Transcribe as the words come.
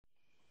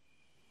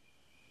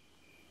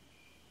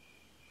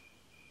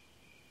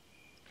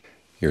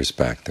Years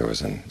back there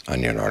was an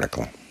Onion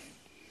article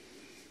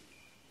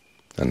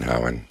on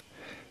how in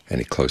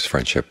any close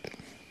friendship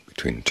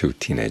between two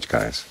teenage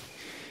guys,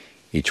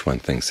 each one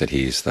thinks that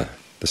he's the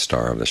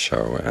star of the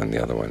show and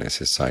the other one is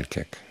his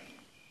sidekick.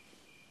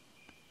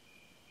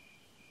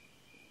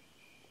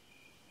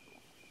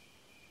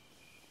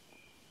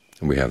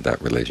 And we have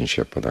that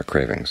relationship with our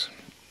cravings.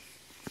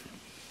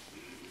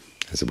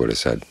 As the Buddha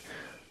said,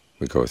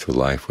 we go through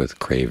life with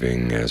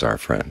craving as our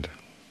friend,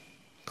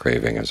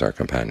 craving as our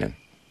companion.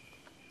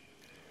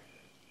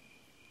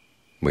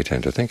 We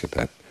tend to think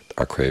that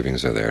our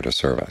cravings are there to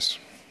serve us.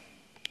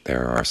 They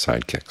are our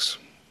sidekicks.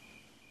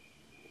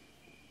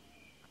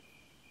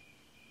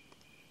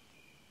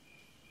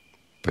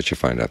 But you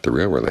find out the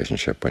real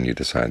relationship when you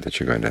decide that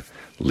you're going to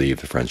leave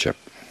the friendship.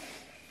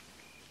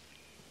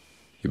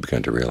 You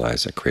begin to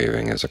realize that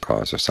craving is a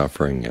cause of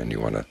suffering, and you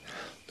want to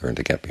learn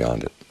to get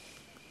beyond it.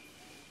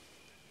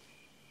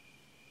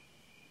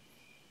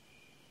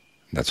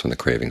 That's when the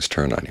cravings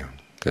turn on you,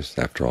 because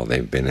after all,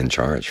 they've been in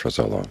charge for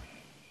so long.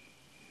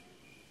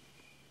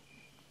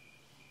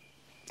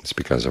 It's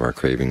because of our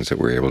cravings that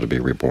we're able to be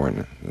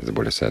reborn. As the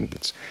Buddha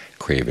said,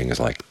 craving is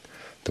like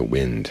the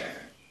wind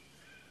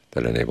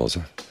that enables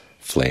a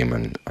flame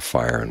and a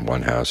fire in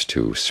one house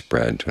to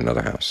spread to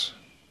another house.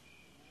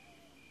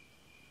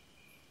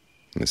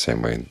 In the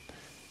same way,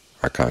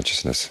 our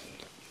consciousness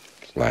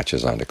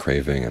latches onto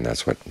craving, and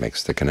that's what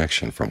makes the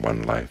connection from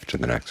one life to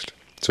the next.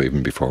 So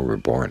even before we were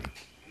born,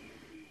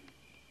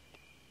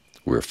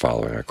 we were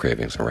following our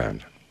cravings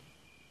around.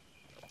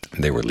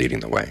 And they were leading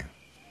the way.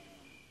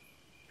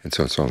 And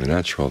so it's only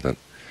natural that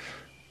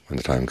when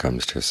the time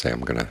comes to say, I'm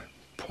going to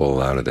pull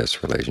out of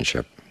this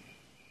relationship,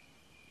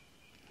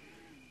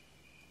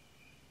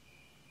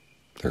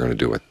 they're going to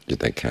do what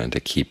they can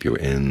to keep you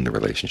in the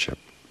relationship.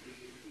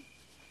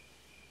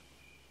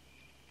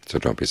 So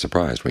don't be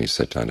surprised when you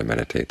sit down to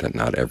meditate that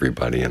not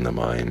everybody in the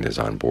mind is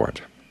on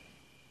board.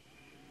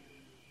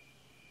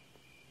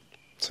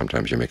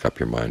 Sometimes you make up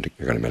your mind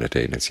you're going to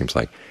meditate, and it seems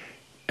like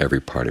every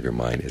part of your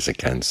mind is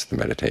against the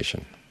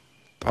meditation.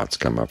 Thoughts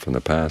come up from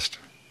the past,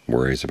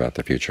 worries about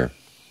the future,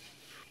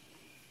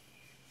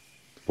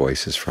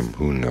 voices from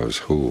who knows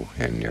who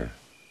in your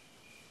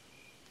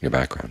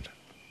background.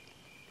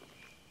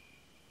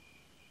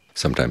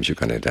 Sometimes you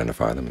can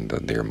identify them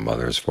in your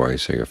mother's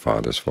voice or your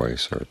father's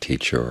voice or a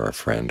teacher or a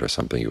friend or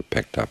something you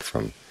picked up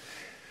from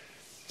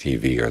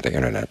TV or the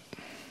Internet.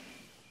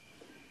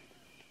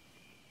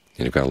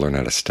 And you've got to learn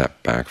how to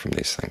step back from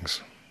these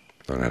things,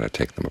 learn how to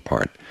take them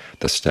apart.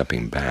 The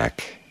stepping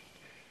back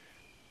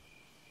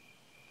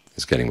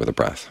is getting with the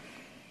breath,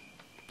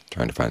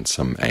 trying to find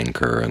some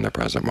anchor in the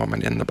present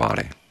moment in the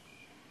body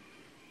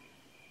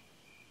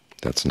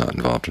that's not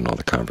involved in all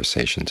the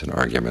conversations and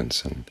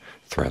arguments and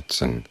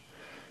threats and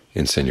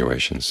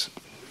insinuations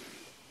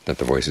that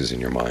the voices in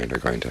your mind are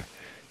going to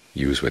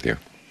use with you.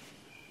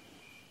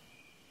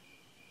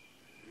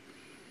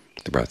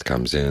 The breath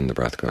comes in, the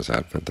breath goes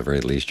out, but at the very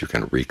least you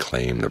can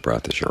reclaim the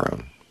breath as your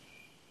own.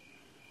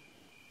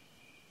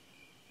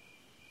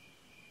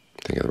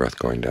 Think of the breath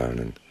going down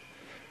and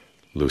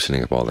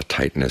loosening up all the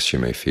tightness you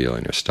may feel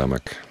in your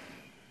stomach,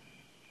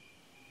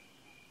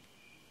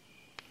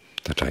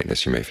 the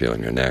tightness you may feel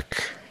in your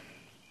neck,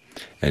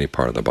 any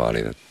part of the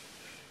body that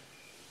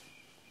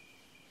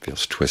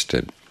feels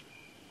twisted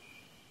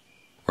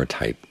or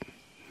tight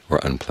or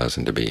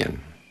unpleasant to be in.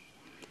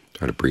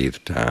 Try to breathe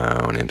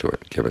down into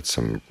it, give it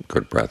some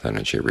good breath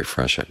energy,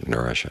 refresh it,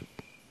 nourish it.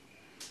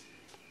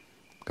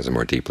 Because the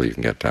more deeply you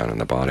can get down in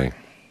the body,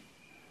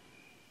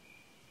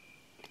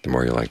 the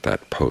more you like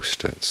that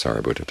post that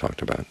Sariputta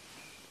talked about.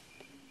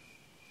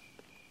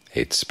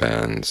 8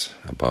 spans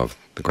above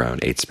the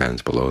ground, 8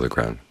 spans below the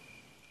ground.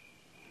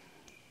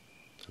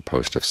 It's a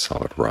post of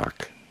solid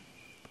rock.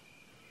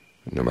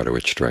 No matter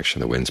which direction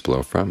the winds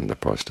blow from, the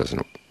post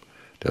doesn't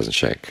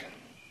shake.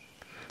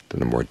 Then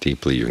the more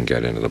deeply you can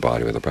get into the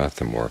body with the breath,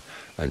 the more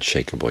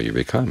unshakable you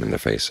become in the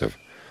face of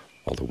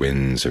all the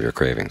winds of your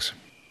cravings.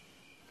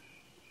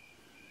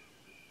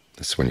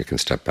 That's when you can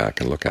step back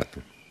and look at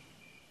them.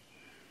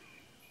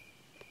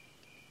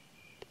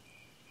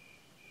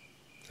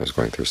 I was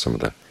going through some of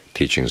the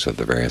teachings of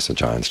the various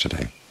ajahns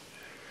today,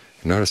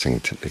 and noticing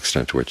the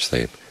extent to which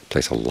they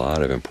place a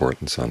lot of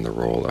importance on the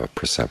role of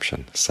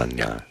perception,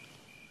 sanya.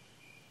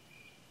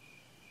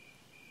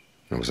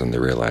 It was when they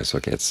realized,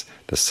 okay, it's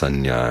the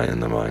sanya in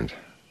the mind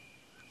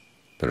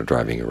that are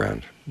driving you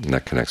around. And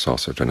that connects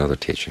also to another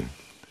teaching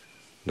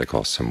they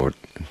call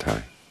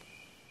samudtai.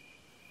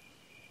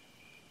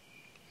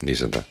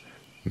 These are the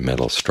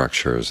mental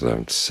structures,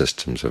 the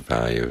systems of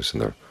values,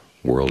 and the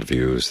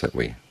worldviews that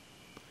we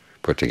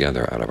put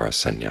together out of our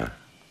sanya.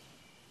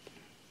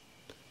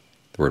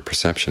 The word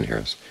perception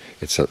here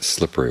it's a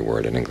slippery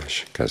word in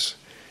English, because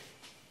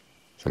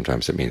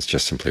sometimes it means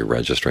just simply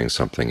registering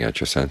something at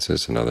your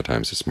senses, and other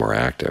times it's more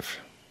active,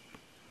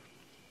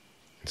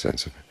 in the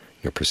sense of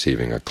you're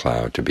perceiving a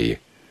cloud to be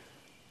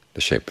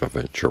the shape of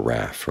a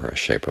giraffe or a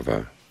shape of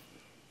an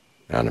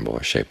animal,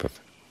 a shape of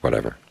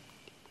whatever.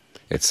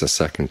 It's the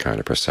second kind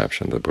of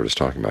perception that the Buddha is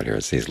talking about here.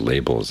 It's these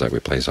labels that we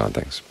place on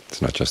things.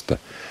 It's not just the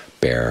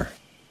bare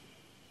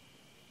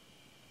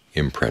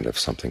imprint of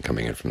something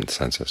coming in from the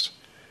senses.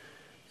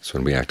 It's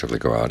when we actively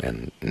go out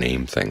and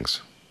name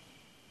things,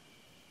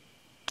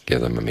 give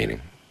them a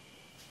meaning,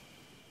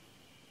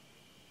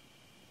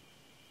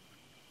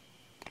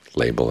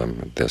 label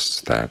them this,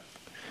 that,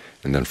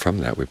 and then from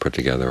that we put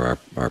together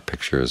our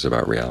pictures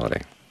about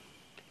reality.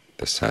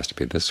 This has to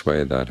be this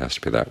way, that has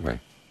to be that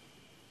way.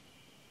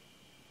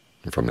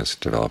 And from this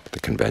develop the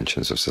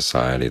conventions of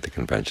society, the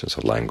conventions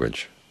of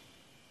language.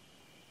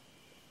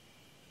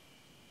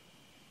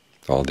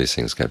 All these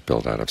things get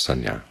built out of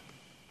sanya.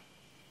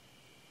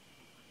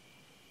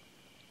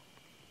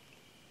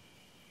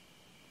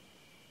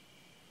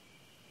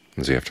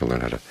 And so you have to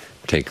learn how to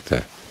take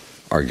the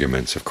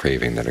arguments of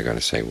craving that are going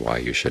to say why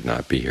you should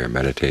not be here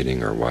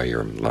meditating, or why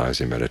you're a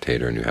lousy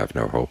meditator and you have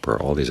no hope,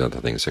 or all these other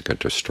things that could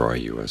destroy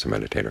you as a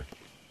meditator.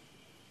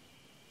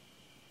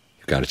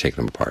 You've got to take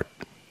them apart.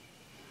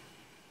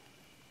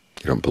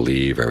 You don't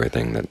believe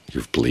everything that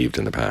you've believed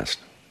in the past,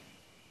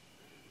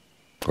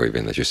 or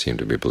even that you seem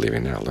to be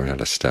believing now. Learn how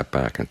to step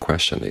back and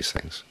question these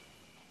things.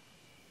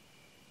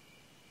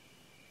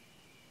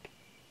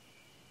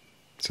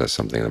 It says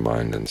something in the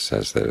mind and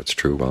says that it's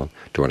true. Well,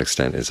 to what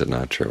extent is it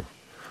not true?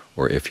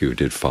 Or if you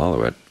did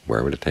follow it,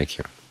 where would it take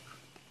you?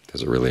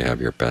 Does it really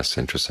have your best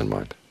interests in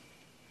mind?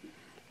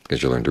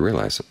 Because you learn to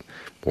realize that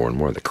more and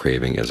more the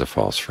craving is a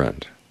false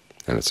friend,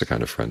 and it's the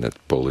kind of friend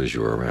that bullies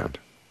you around.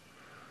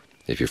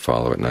 If you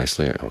follow it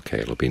nicely, okay,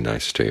 it'll be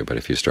nice to you, but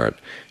if you start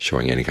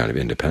showing any kind of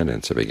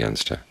independence, it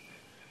begins to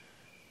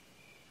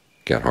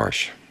get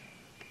harsh.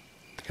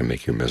 It can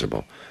make you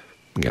miserable.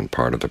 Again,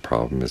 part of the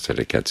problem is that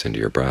it gets into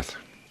your breath,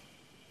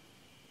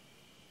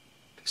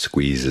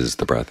 squeezes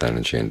the breath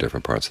energy in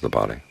different parts of the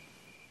body.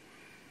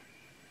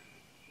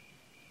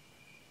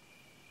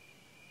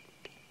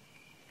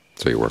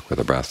 So you work with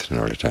the breath in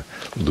order to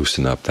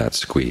loosen up that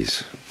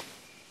squeeze.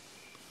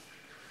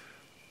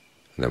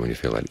 And then when you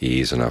feel at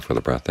ease enough with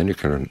the breath, then you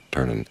can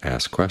turn and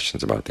ask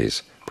questions about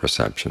these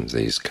perceptions,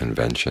 these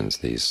conventions,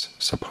 these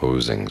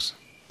supposings,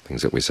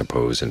 things that we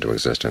suppose into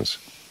existence.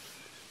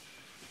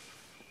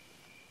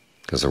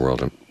 Because the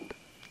world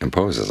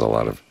imposes a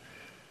lot of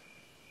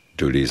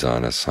duties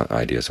on us,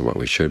 ideas of what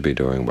we should be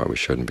doing, what we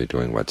shouldn't be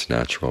doing, what's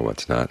natural,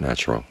 what's not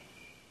natural.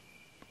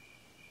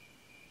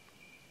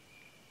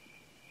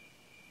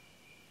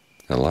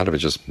 And a lot of it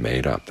is just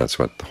made up. That's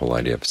what the whole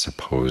idea of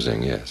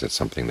supposing is. It's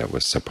something that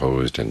was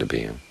supposed into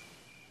being.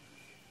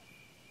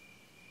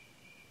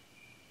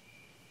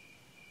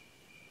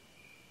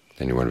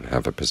 And you want to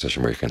have a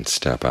position where you can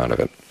step out of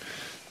it.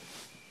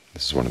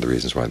 This is one of the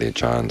reasons why the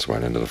Ajahns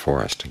went into the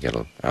forest, to get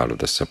out of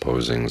the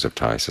supposings of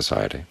Thai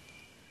society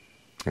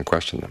and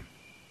question them.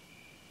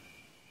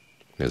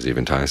 Because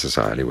even Thai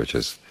society, which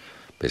is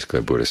basically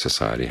a Buddhist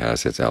society,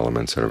 has its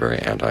elements that are very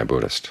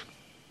anti-Buddhist.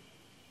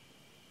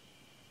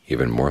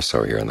 Even more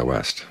so here in the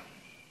West.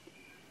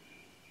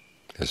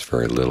 There's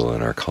very little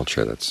in our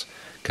culture that's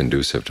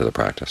conducive to the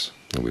practice.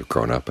 And we've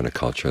grown up in a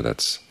culture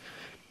that's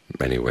in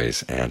many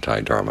ways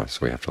anti-Dharma,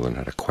 so we have to learn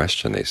how to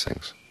question these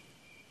things.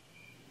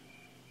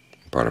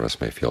 Part of us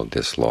may feel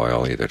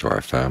disloyal either to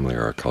our family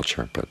or our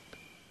culture, but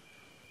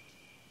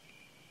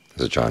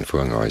as John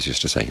Fuang always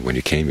used to say, when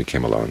you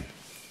came alone.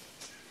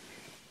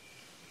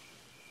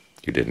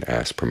 You didn't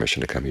ask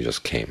permission to come, you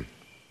just came.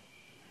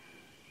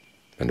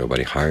 And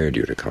nobody hired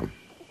you to come.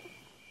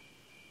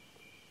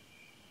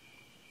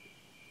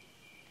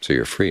 So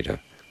you're free to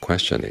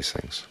question these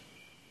things.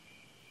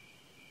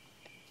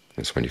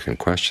 It's when you can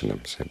question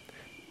them, say,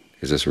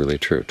 is this really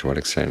true? To what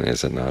extent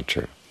is it not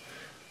true?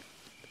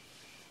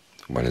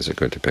 When is it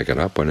good to pick it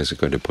up? When is it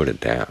good to put it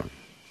down?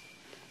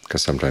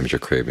 Because sometimes your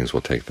cravings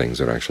will take things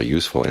that are actually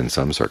useful in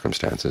some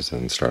circumstances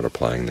and start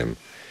applying them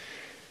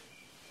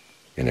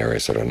in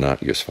areas that are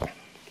not useful.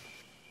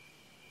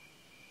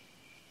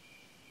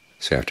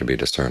 So you have to be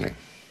discerning.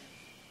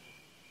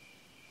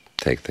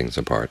 Take things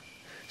apart.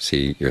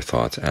 See your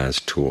thoughts as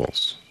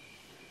tools.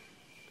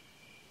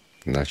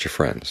 Not your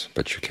friends,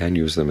 but you can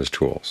use them as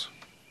tools.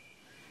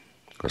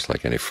 Of course,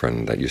 like any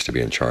friend that used to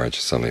be in charge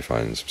suddenly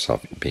finds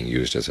himself being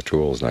used as a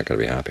tool, is not going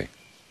to be happy.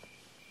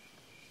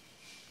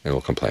 And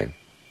will complain.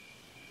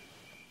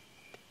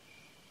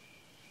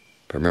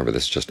 But remember,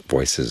 this is just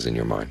voices in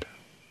your mind.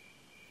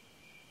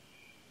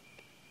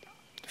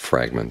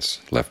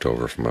 Fragments left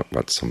over from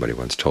what somebody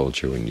once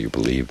told you and you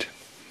believed,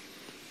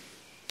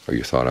 or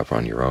you thought up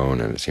on your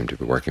own and it seemed to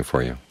be working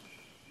for you.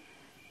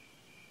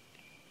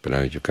 But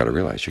now you've got to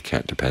realize you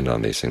can't depend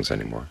on these things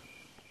anymore.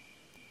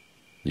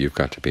 You've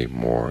got to be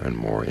more and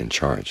more in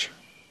charge.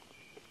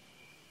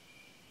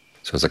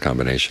 So it's a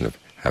combination of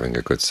having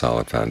a good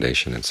solid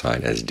foundation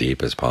inside, as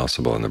deep as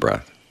possible in the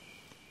breath,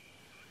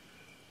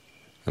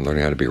 and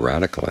learning how to be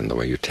radical in the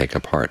way you take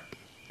apart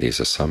these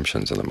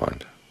assumptions in the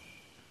mind,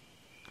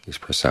 these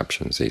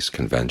perceptions, these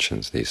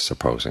conventions, these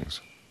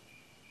supposings,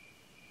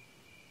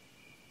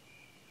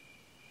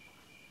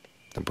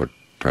 and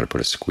try to put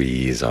a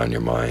squeeze on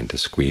your mind to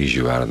squeeze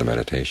you out of the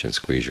meditation,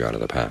 squeeze you out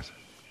of the path.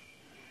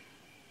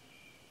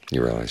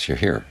 You realize you're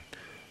here,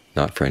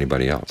 not for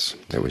anybody else.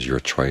 It was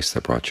your choice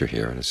that brought you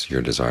here, and it's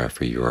your desire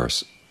for your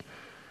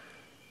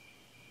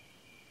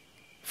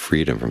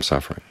freedom from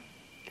suffering.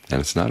 And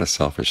it's not a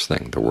selfish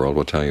thing. The world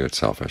will tell you it's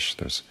selfish.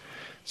 There's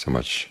so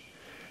much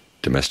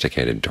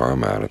domesticated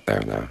Dharma out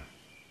there now.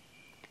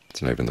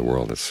 It's not even the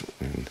world. It's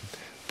in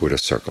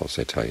Buddhist circles.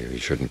 They tell you you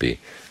shouldn't be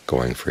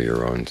going for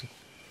your own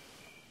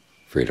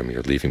freedom.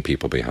 You're leaving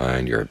people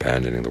behind. You're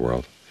abandoning the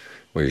world.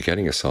 Well, you're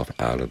getting yourself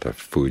out of the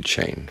food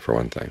chain, for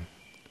one thing.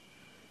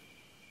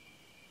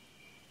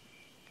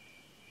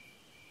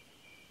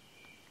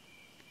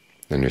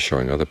 Then you're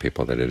showing other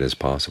people that it is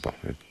possible.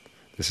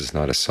 This is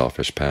not a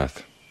selfish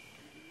path.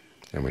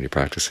 And when you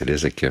practice, it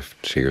is a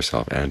gift to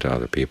yourself and to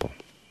other people.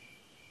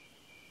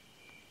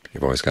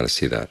 You've always got to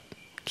see that,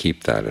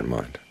 keep that in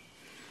mind,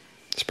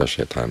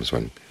 especially at times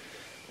when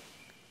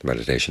the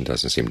meditation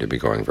doesn't seem to be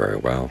going very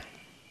well.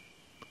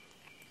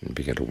 You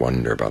begin to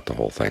wonder about the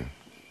whole thing,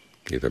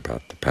 either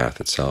about the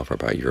path itself or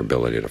about your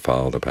ability to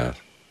follow the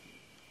path.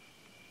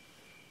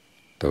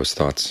 Those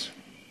thoughts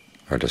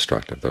are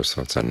destructive. Those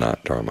thoughts are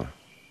not Dharma.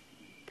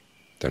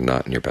 They're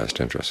not in your best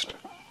interest.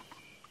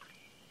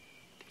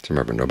 So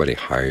remember, nobody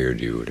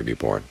hired you to be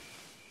born.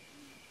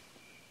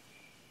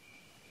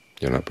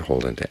 You're not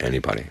beholden to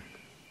anybody.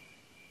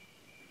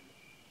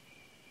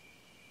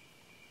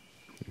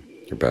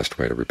 Your best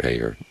way to repay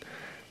your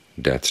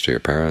debts to your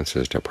parents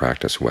is to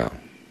practice well.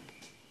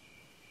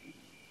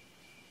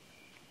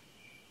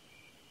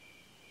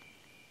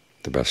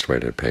 The best way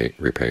to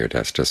repay your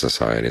debts to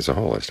society as a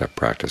whole is to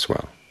practice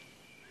well.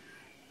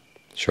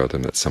 Show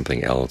them that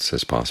something else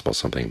is possible,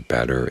 something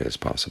better is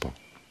possible.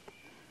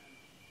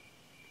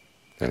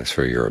 And as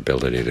for your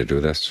ability to do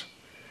this,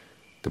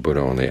 the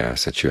Buddha only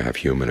asks that you have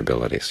human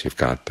abilities. You've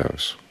got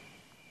those.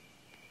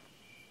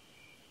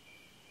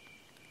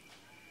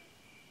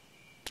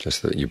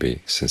 Just that you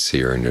be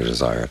sincere in your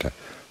desire to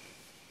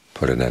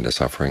put an end to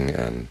suffering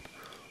and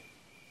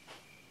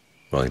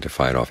willing to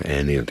fight off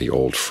any of the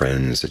old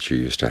friends that you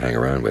used to hang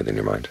around with in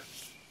your mind.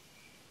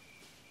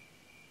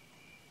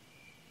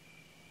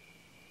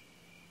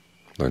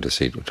 Learn to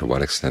see to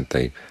what extent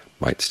they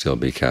might still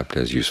be kept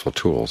as useful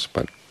tools,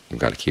 but you've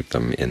got to keep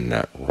them in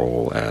that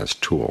role as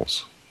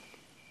tools.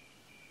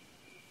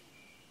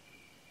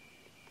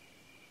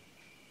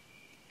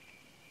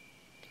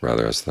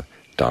 Rather as the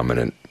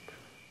dominant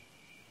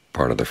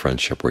part of the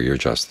friendship where you're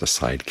just the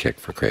sidekick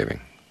for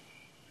craving.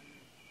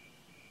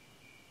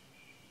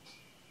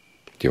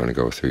 Do you want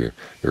to go through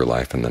your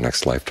life in the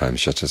next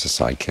lifetimes just as a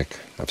sidekick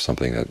of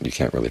something that you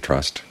can't really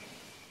trust?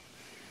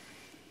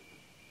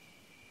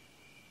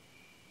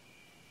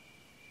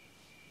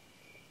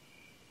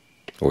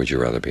 Or would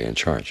you rather be in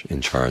charge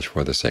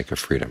for the sake of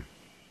freedom,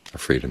 a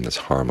freedom that's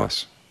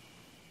harmless,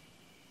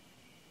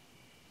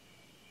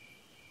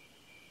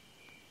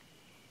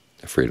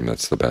 a freedom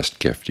that's the best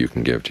gift you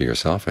can give to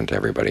yourself and to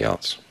everybody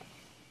else?